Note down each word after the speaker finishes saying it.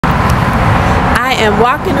and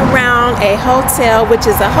walking around a hotel, which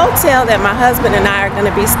is a hotel that my husband and I are going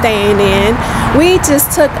to be staying in. We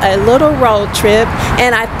just took a little road trip,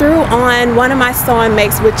 and I threw on one of my sewing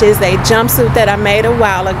makes, which is a jumpsuit that I made a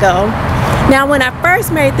while ago. Now, when I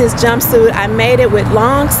first made this jumpsuit, I made it with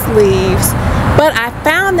long sleeves, but I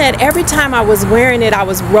found that every time I was wearing it, I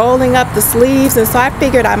was rolling up the sleeves, and so I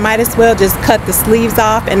figured I might as well just cut the sleeves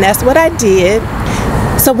off, and that's what I did.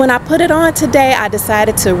 So when I put it on today, I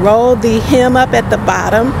decided to roll the hem up at the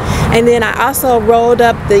bottom, and then I also rolled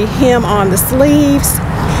up the hem on the sleeves.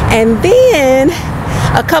 And then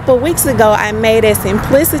a couple weeks ago, I made a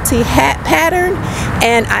simplicity hat pattern,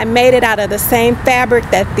 and I made it out of the same fabric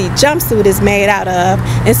that the jumpsuit is made out of.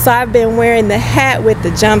 And so I've been wearing the hat with the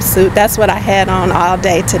jumpsuit. That's what I had on all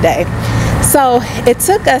day today. So it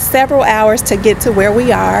took us several hours to get to where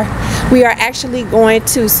we are. We are actually going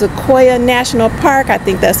to Sequoia National Park. I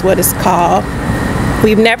think that's what it's called.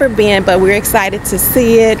 We've never been, but we're excited to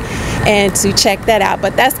see it and to check that out.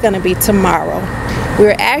 But that's going to be tomorrow.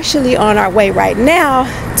 We're actually on our way right now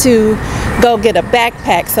to go get a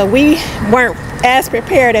backpack. So we weren't as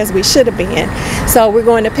prepared as we should have been. So we're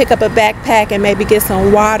going to pick up a backpack and maybe get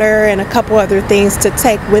some water and a couple other things to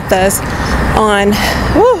take with us on,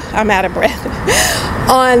 I'm out of breath,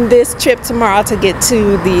 on this trip tomorrow to get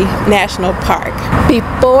to the national park.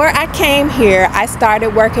 Before I came here, I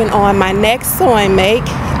started working on my next sewing make.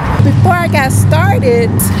 Before I got started,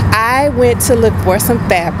 I went to look for some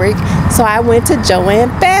fabric, so I went to Joann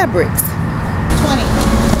Fabrics. 20.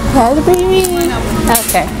 Hello, baby.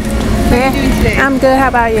 Okay. I'm good. How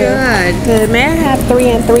about you? Good. Good. May I have 3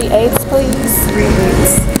 3/8, please?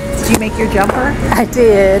 3/8. Did you make your jumper? I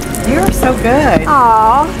did. You're so good.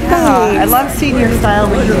 Aw, Yeah, I love seeing your style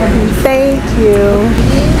when you thank you.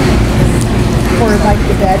 for like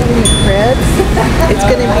the bedding and cribs. It's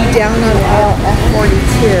going to be down on aisle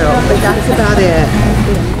F42, but that's about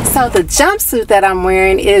it. So the jumpsuit that I'm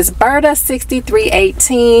wearing is Berta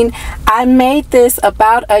 6318. I made this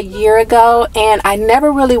about a year ago, and I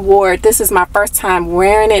never really wore it. This is my first time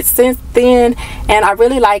wearing it since then, and I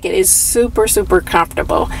really like it. It's super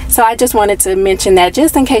comfortable. So I just wanted to mention that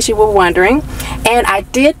just in case you were wondering. And I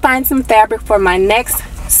did find some fabric for my next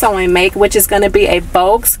sewing make, which is going to be a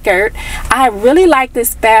Vogue skirt. I really like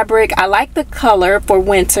this fabric. I like the color for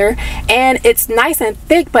winter, and it's nice and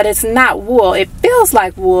thick, but it's not wool. It feels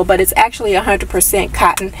like wool, but it's actually 100%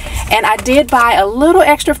 cotton. And I did buy a little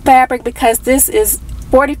extra fabric because this is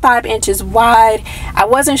 45 inches wide. I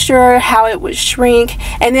wasn't sure how it would shrink,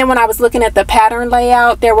 and then when I was looking at the pattern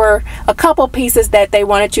layout, there were a couple pieces that they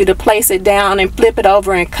wanted you to place it down and flip it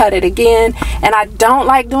over and cut it again, and I don't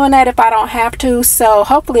like doing that if I don't have to. So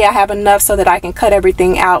hopefully I have enough so that I can cut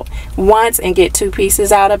everything out once and get 2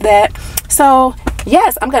 pieces out of that. So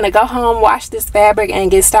yes, I'm gonna go home, wash this fabric,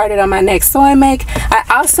 and get started on my next sewing make. I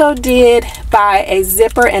also did buy a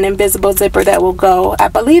zipper, an invisible zipper that will go, I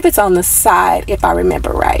believe it's on the side if I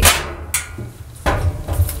remember right.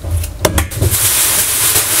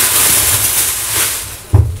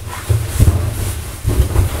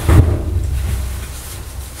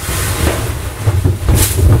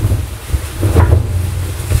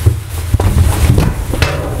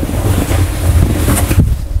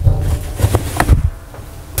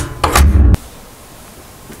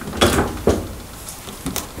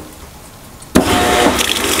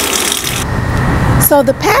 So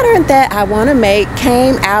the pattern that I want to make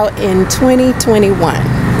came out in 2021.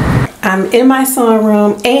 I'm in my sewing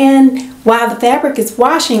room, and while the fabric is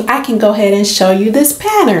washing, I can go ahead and show you this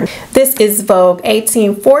pattern. This is Vogue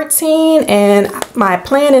 1814, and my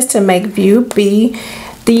plan is to make view B.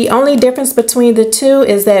 The only difference between the two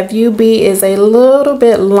is that view B is a little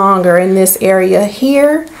bit longer in this area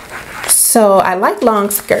here. So I like long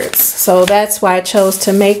skirts, so that's why I chose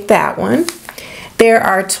to make that one. There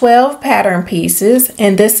are 12 pattern pieces,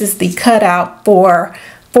 and this is the cutout for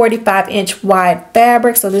 45-inch wide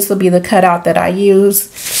fabric, so this will be the cutout that I use.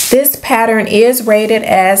 This pattern is rated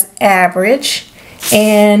as average,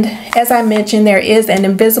 and as I mentioned, there is an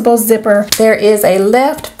invisible zipper. There is a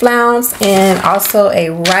left flounce and also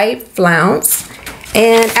a right flounce.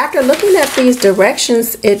 And after looking at these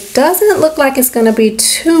directions, it doesn't look like it's going to be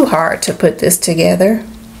too hard to put this together.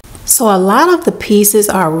 So a lot of the pieces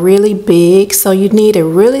are really big, so you need a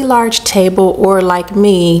really large table, or like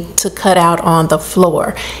me, to cut out on the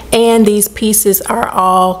floor. And these pieces are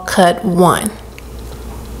all cut 1.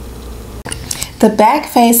 The back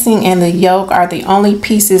facing and the yoke are the only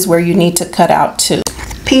pieces where you need to cut out 2.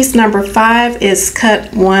 Piece number 5 is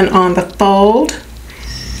cut 1 on the fold.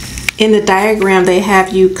 in the diagram they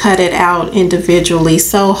have you cut it out individually,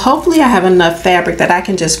 so hopefully I have enough fabric that I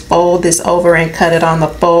can just fold this over and cut it on the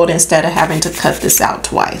fold instead of having to cut this out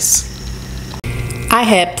twice. I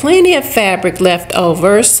had plenty of fabric left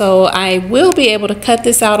over, so I will be able to cut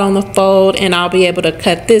this out on the fold, and I'll be able to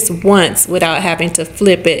cut this once without having to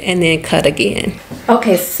flip it and then cut again.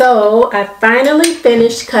 Okay, so I finally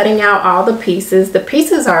finished cutting out all the pieces. The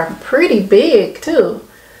pieces are pretty big too.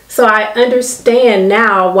 So I understand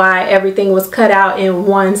now why everything was cut out in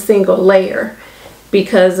one single layer,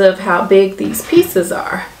 because of how big these pieces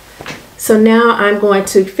are. So now I'm going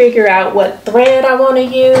to figure out what thread I want to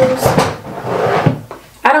use.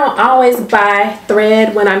 I don't always buy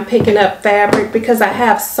thread when I'm picking up fabric because I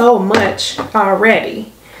have so much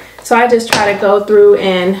already. So I just try to go through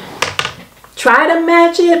and try to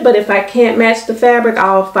match it, but if I can't match the fabric,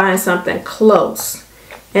 I'll find something close.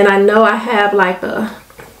 And I know I have like a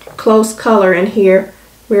close color in here.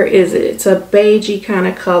 Where is it? It's a beigey kind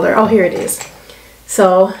of color. Oh, here it is.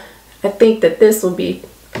 So I think that this will be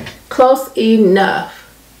close enough.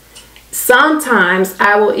 Sometimes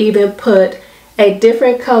I will even put a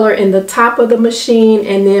different color in the top of the machine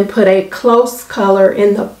and then put a close color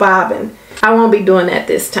in the bobbin. I won't be doing that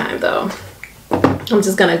this time though. I'm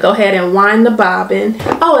just gonna go ahead and wind the bobbin.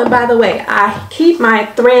 Oh, and by the way, I keep my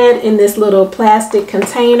thread in this little plastic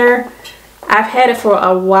container. I've had it for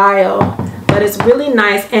a while, but it's really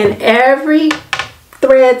nice, and every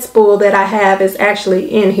thread spool that I have is actually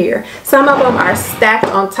in here. Some of them are stacked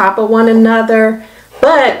on top of one another,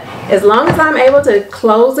 but as long as I'm able to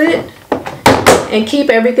close it and keep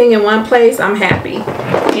everything in one place, I'm happy.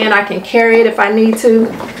 And I can carry it if I need to.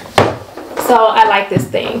 So I like this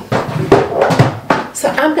thing. So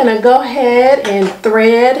I'm gonna go ahead and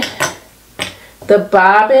thread the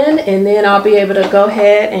bobbin, and then I'll be able to go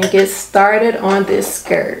ahead and get started on this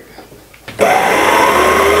skirt.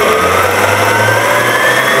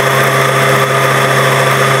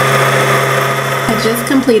 I just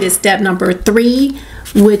completed step number 3,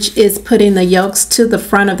 which is putting the yokes to the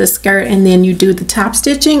front of the skirt, and then you do the top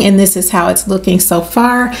stitching, and this is how it's looking so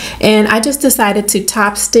far. And I just decided to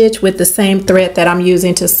top stitch with the same thread that I'm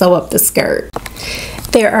using to sew up the skirt.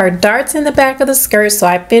 There are darts in the back of the skirt, so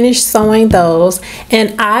I finished sewing those,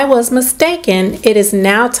 and I was mistaken. It is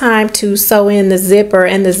now time to sew in the zipper,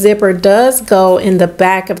 and the zipper does go in the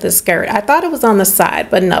back of the skirt. I thought it was on the side,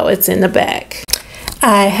 but no, it's in the back.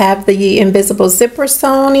 I have the invisible zipper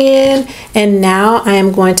sewn in, and now I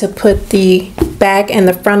am going to put the back and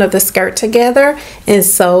the front of the skirt together and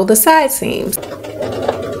sew the side seams.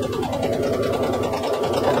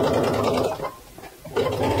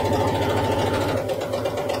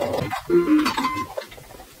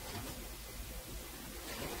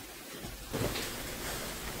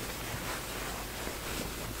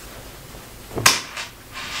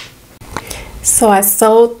 So I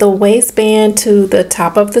sewed the waistband to the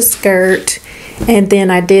top of the skirt, and then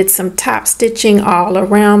I did some top stitching all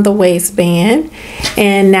around the waistband,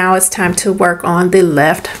 and now it's time to work on the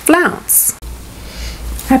left flounce.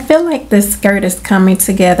 I feel like this skirt is coming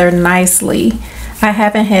together nicely. I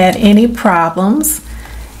haven't had any problems.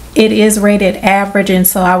 It is rated average, and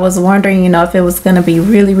so I was wondering, if it was going to be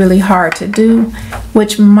really hard to do,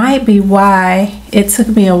 which might be why it took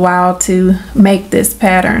me a while to make this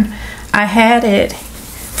pattern. I had it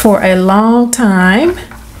for a long time,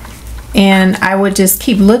 and I would just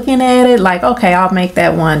keep looking at it like, okay, I'll make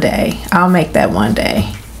that one day. I'll make that one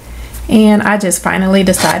day. And I just finally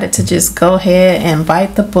decided to just go ahead and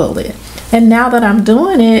bite the bullet. And now that I'm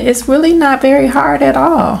doing it, it's really not very hard at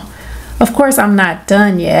all. Of course, I'm not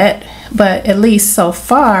done yet, but at least so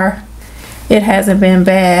far, it hasn't been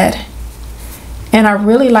bad. And I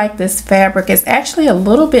really like this fabric. It's actually a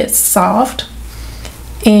little bit soft,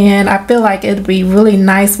 and I feel like it'd be really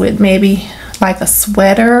nice with maybe like a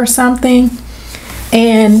sweater or something.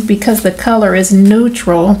 And because the color is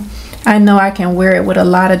neutral, I know I can wear it with a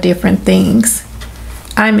lot of different things.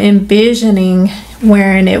 I'm envisioning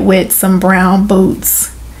wearing it with some brown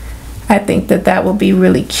boots. I think that that will be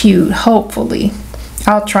really cute, hopefully.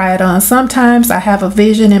 I'll try it on. Sometimes I have a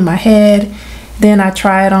vision in my head, then I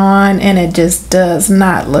try it on and it just does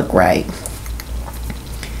not look right.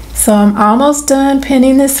 So I'm almost done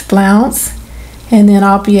pinning this flounce, and then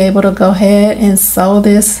I'll be able to go ahead and sew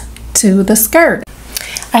this to the skirt.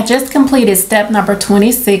 I just completed step number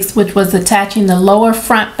 26, which was attaching the lower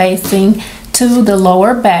front facing to the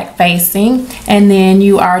lower back facing, and then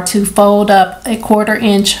you are to fold up 1/4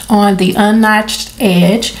 inch on the unnotched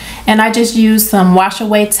edge. And I just used some wash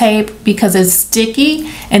away tape because it's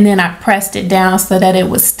sticky, and then I pressed it down so that it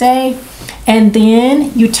would stay. And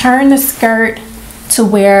then you turn the skirt to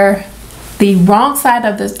where the wrong side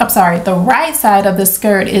of the, I'm sorry, the right side of the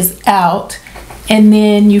skirt is out, and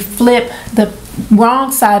then you flip the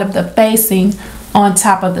wrong side of the facing on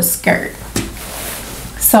top of the skirt.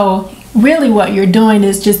 So really what you're doing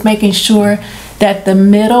is just making sure that the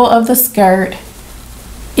middle of the skirt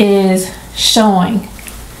is showing,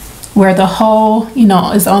 where the hole, you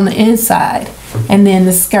know, is on the inside, and then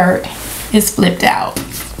the skirt is flipped out.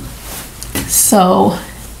 So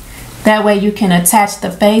that way you can attach the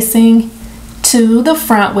facing to the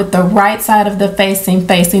front with the right side of the facing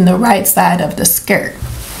facing the right side of the skirt.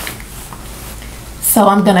 So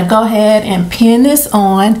I'm gonna go ahead and pin this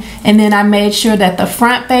on, and then I made sure that the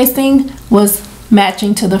front facing was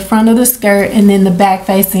matching to the front of the skirt, and then the back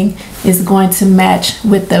facing is going to match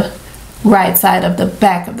with the right side of the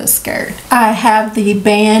back of the skirt. I have the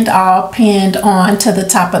band all pinned on to the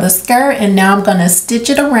top of the skirt, and now I'm gonna stitch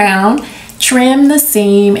it around, trim the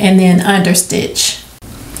seam, and then understitch.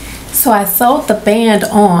 So I sewed the band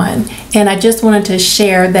on, and I just wanted to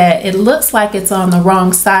share that it looks like it's on the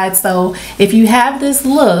wrong side. So if you have this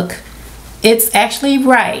look, it's actually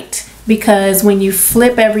right, because when you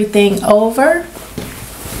flip everything over,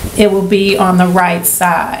 it will be on the right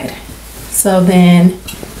side. So then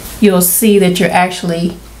you'll see that you're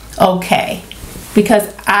actually okay.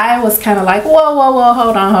 Because I was kind of like, whoa, whoa, whoa,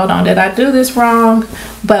 hold on, did I do this wrong?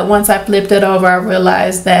 But once I flipped it over, I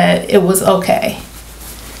realized that it was okay.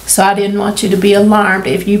 So I didn't want you to be alarmed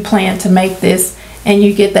if you plan to make this and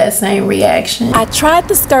you get that same reaction. I tried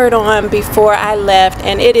the skirt on before I left,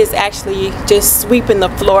 and it is actually just sweeping the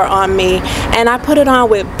floor on me. And I put it on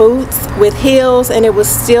with boots, with heels, and it was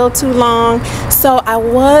still too long. So I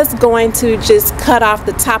was going to just cut off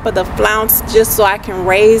the top of the flounce just so I can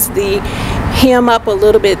raise the hem up a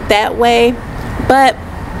little bit that way. But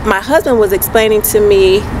my husband was explaining to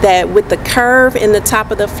me that with the curve in the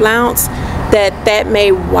top of the flounce, that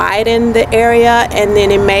may widen the area, and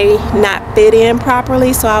then it may not fit in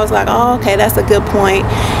properly. So I was like, oh, okay, that's a good point.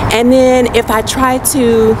 And then if I try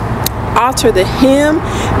to alter the hem,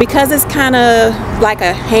 because it's kind of like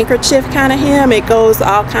a handkerchief kind of hem, it goes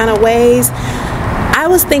all kind of ways, I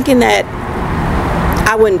was thinking that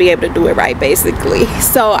I wouldn't be able to do it right, basically.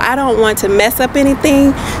 So I don't want to mess up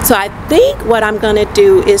anything. So I think what I'm gonna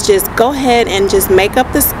do is just go ahead and just make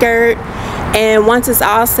up the skirt, and once it's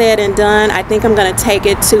all said and done, I think I'm gonna take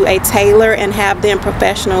it to a tailor and have them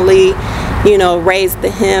professionally, you know, raise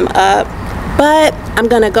the hem up. But I'm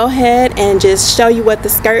gonna go ahead and just show you what the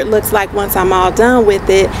skirt looks like once I'm all done with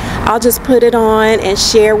it. I'll just put it on and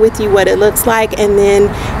share with you what it looks like, and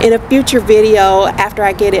then in a future video, after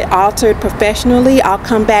I get it altered professionally, I'll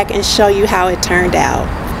come back and show you how it turned out.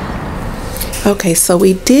 Okay, so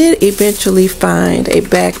we did eventually find a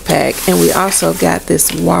backpack, and we also got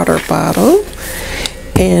this water bottle.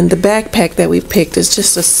 And the backpack that we picked is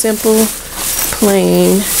just a simple,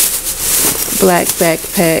 plain black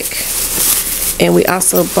backpack. And we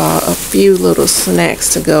also bought a few little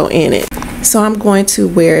snacks to go in it. So I'm going to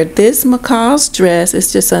wear this McCall's dress.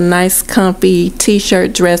 It's just a nice comfy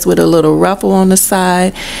t-shirt dress with a little ruffle on the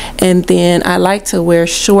side. And then I like to wear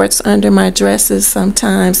shorts under my dresses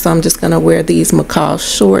sometimes. So I'm just gonna wear these McCall's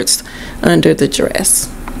shorts under the dress.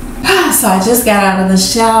 So I just got out of the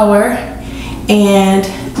shower, and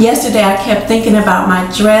yesterday I kept thinking about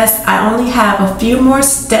my dress. I only have a few more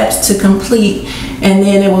steps to complete, and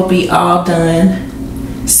then it will be all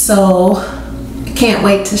done. So I can't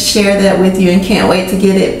wait to share that with you, and can't wait to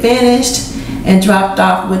get it finished and dropped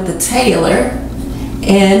off with the tailor,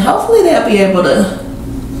 and hopefully they'll be able to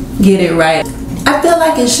get it right. I feel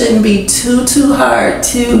like it shouldn't be too hard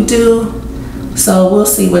to do, so we'll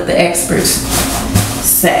see what the experts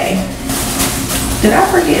say. Did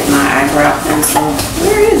I forget my eyebrow pencil?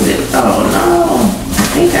 Where is it? Oh no, I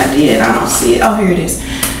think I did. I don't see it. Oh, here it is.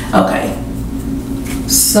 Okay.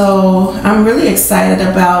 So I'm really excited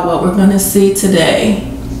about what we're gonna see today.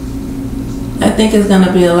 I think it's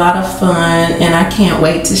gonna be a lot of fun, and I can't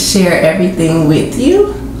wait to share everything with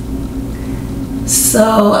you.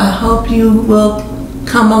 So I hope you will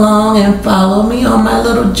come along and follow me on my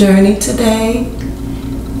little journey today.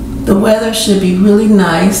 The weather should be really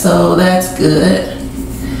nice, so that's good.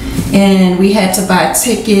 And we had to buy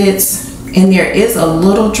tickets, and there is a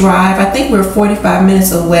little drive. I think we're 45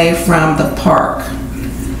 minutes away from the park.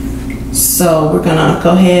 So we're gonna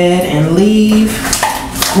go ahead and leave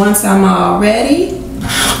once I'm all ready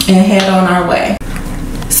and head on our way.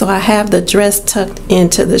 So I have the dress tucked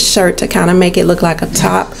into the shirt to kind of make it look like a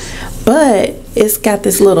top, but it's got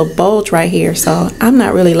this little bulge right here, so I'm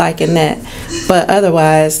not really liking that. But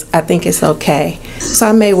otherwise, I think it's okay. So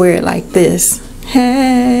I may wear it like this.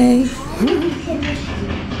 Hey.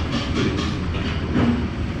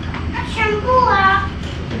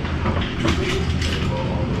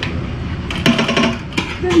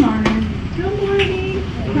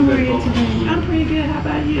 pretty good. How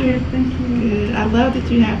about you? Thank you. Good. I love that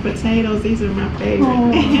you have potatoes. These are my favorite.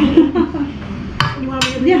 Oh. You want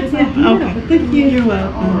me to read this off? Okay. Thank you. You're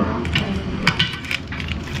welcome.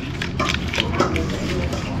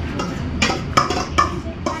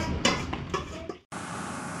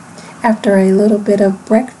 After a little bit of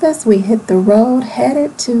breakfast, we hit the road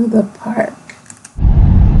headed to the park.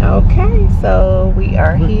 Okay, so we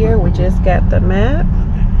are here. We just got the map.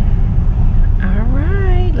 All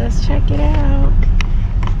right, let's check it out.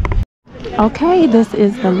 Okay, this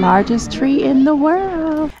is the largest tree in the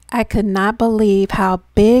world. I could not believe how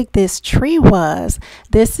big this tree was.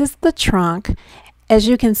 This is the trunk. As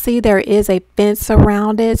you can see, there is a fence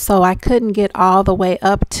around it, so I couldn't get all the way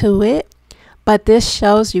up to it. But this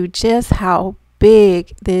shows you just how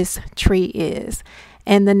big this tree is.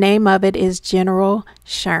 And the name of it is General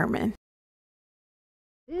Sherman.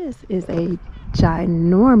 This is a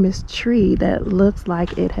ginormous tree that looks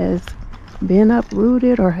like it has been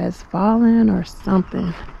uprooted or has fallen or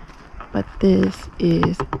something. But this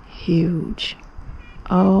is huge.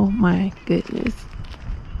 Oh my goodness.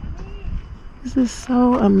 This is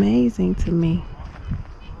so amazing to me.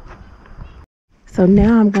 So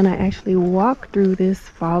now I'm going to actually walk through this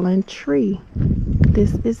fallen tree.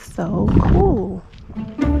 This is so cool.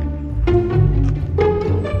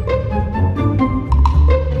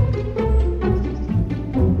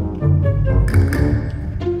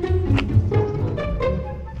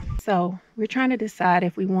 So we're trying to decide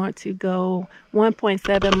if we want to go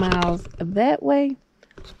 1.7 miles that way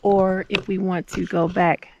or if we want to go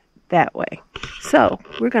back that way. So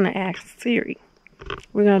we're going to ask Siri.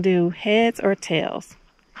 We're going to do heads or tails.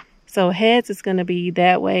 So heads is going to be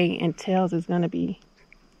that way and tails is going to be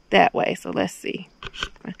that way. So let's see.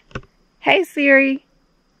 Hey Siri.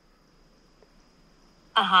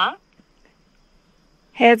 Uh-huh.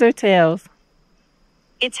 Heads or tails?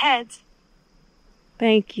 It's heads.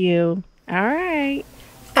 Thank you. All right.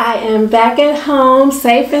 I am back at home,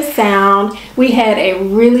 safe and sound. We had a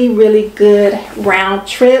really good round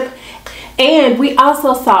trip. And we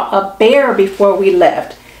also saw a bear before we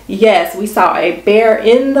left. Yes, we saw a bear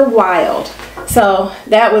in the wild. So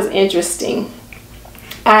that was interesting.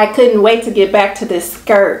 I couldn't wait to get back to this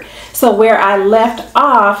skirt. So where I left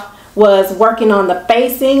off was working on the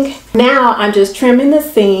facing. Now I'm just trimming the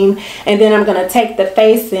seam and then I'm going to take the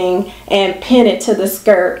facing and pin it to the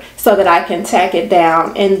skirt so that I can tack it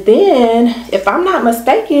down. And then, if I'm not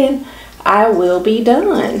mistaken, I will be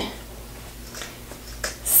done.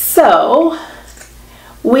 So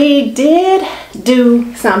we did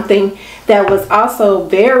do something that was also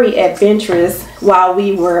very adventurous while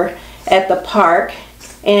we were at the park.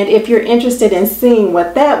 And if you're interested in seeing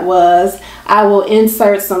what that was, I will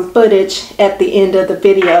insert some footage at the end of the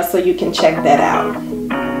video so you can check that out.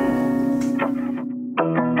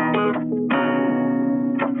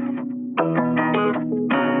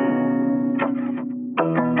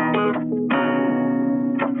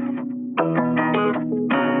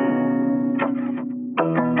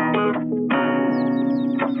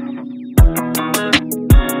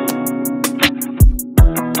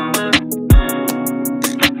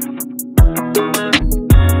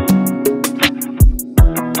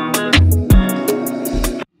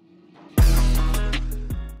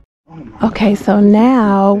 Okay, so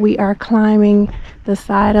now we are climbing the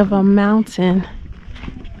side of a mountain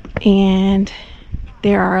and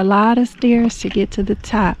there are a lot of stairs to get to the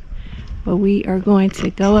top, but we are going to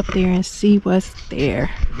go up there and see what's there.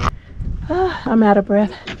 I'm out of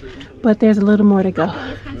breath, but there's a little more to go.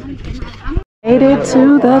 Made it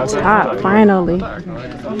to the top finally,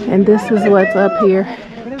 and this is what's up here.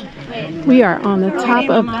 We are on the top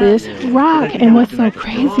of this rock, and what's so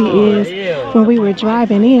crazy is when we were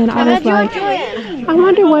driving in, I was like, I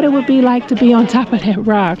wonder what it would be like to be on top of that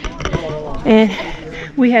rock. And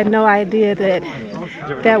we had no idea that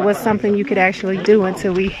that was something you could actually do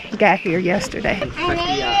until we got here yesterday.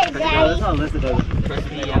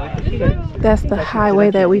 That's the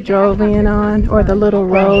highway that we drove in on, or the little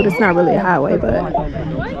road. It's not really a highway, but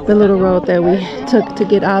the little road that we took to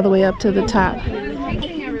get all the way up to the top.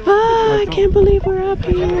 I can't believe we're up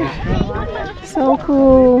here. So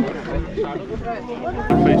cool.